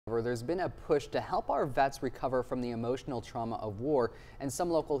There's been a push to help our vets recover from the emotional trauma of war, and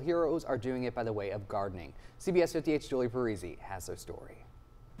some local heroes are doing it by the way of gardening. CBS 58's Julie Parisi has their story.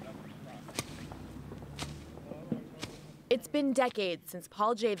 It's been decades since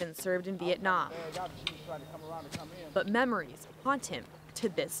Paul Javen served in Vietnam, but memories haunt him to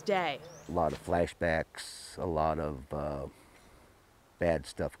this day. A lot of flashbacks, a lot of bad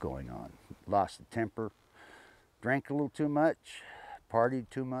stuff going on. Lost the temper, drank a little too much, partied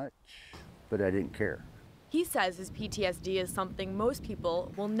too much, but I didn't care. He says his PTSD is something most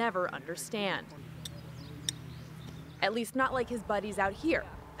people will never understand. At least not like his buddies out here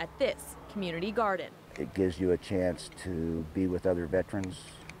at this community garden. It gives you a chance to be with other veterans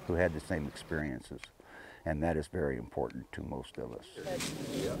who had the same experiences, and that is very important to most of us.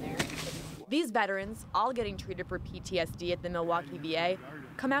 These veterans, all getting treated for PTSD at the Milwaukee VA,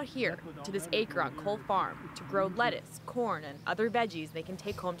 come out here to this acre on Cole Farm to grow lettuce, corn, and other veggies they can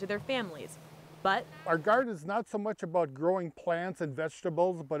take home to their families. But our garden is not so much about growing plants and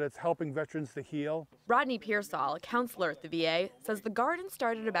vegetables, but it's helping veterans to heal. Rodney Pearsall, a counselor at the VA, says the garden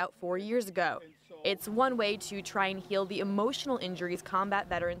started about 4 years ago. It's one way to try and heal the emotional injuries combat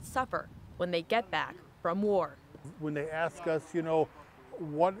veterans suffer when they get back from war. When they ask us,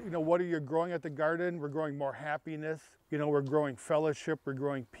 what are you growing at the garden? We're growing more happiness. We're growing fellowship. We're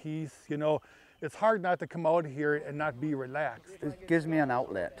growing peace. It's hard not to come out here and not be relaxed. It gives me an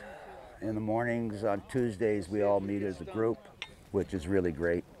outlet. In the mornings on Tuesdays, we all meet as a group, which is really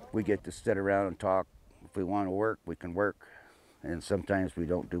great. We get to sit around and talk. If we want to work, we can work. And sometimes we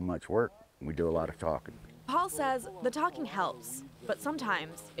don't do much work. We do a lot of talking. Paul says the talking helps, but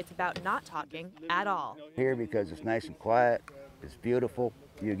sometimes it's about not talking at all. Here, because it's nice and quiet, it's beautiful,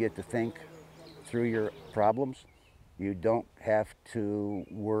 you get to think through your problems. You don't have to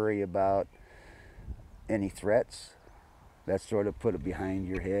worry about any threats. That's sort of put it behind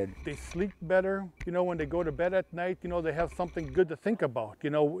your head. They sleep better. When they go to bed at night, they have something good to think about,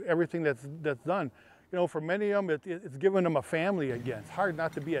 everything that's done. For many of them, it's given them a family again. It's hard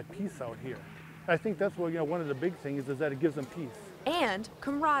not to be at peace out here. I think that's what, one of the big things is that it gives them peace. And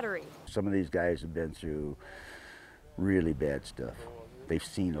camaraderie. Some of these guys have been through really bad stuff. They've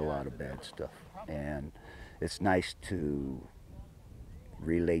seen a lot of bad stuff. And it's nice to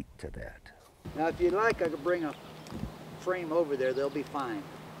relate to that. Now, if you'd like, I could bring a frame over there. They'll be fine.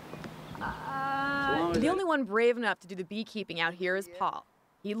 The only one brave enough to do the beekeeping out here is Paul.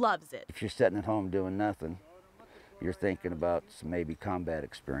 He loves it. If you're sitting at home doing nothing, you're thinking about some maybe combat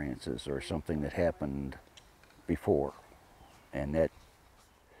experiences or something that happened before. And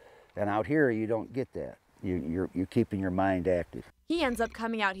out here, you don't get that. You're keeping your mind active. He ends up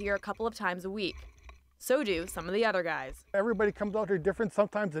coming out here a couple of times a week. So do some of the other guys. Everybody comes out here different.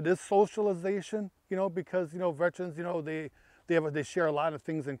 Sometimes it is socialization, because, veterans, they share a lot of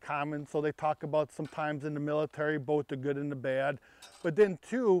things in common. So they talk about sometimes in the military, both the good and the bad. But then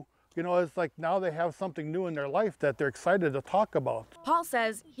too, it's like now they have something new in their life that they're excited to talk about. Paul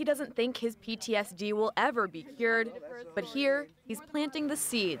says he doesn't think his PTSD will ever be cured, but here he's planting the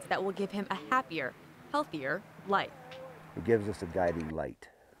seeds that will give him a happier, healthier life. It gives us a guiding light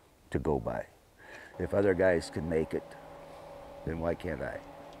to go by. If other guys can make it, then why can't I?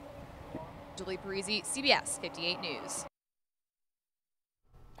 Julie Parisi, CBS 58 News.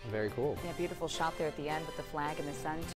 Very cool. Yeah, beautiful shot there at the end with the flag and the sun.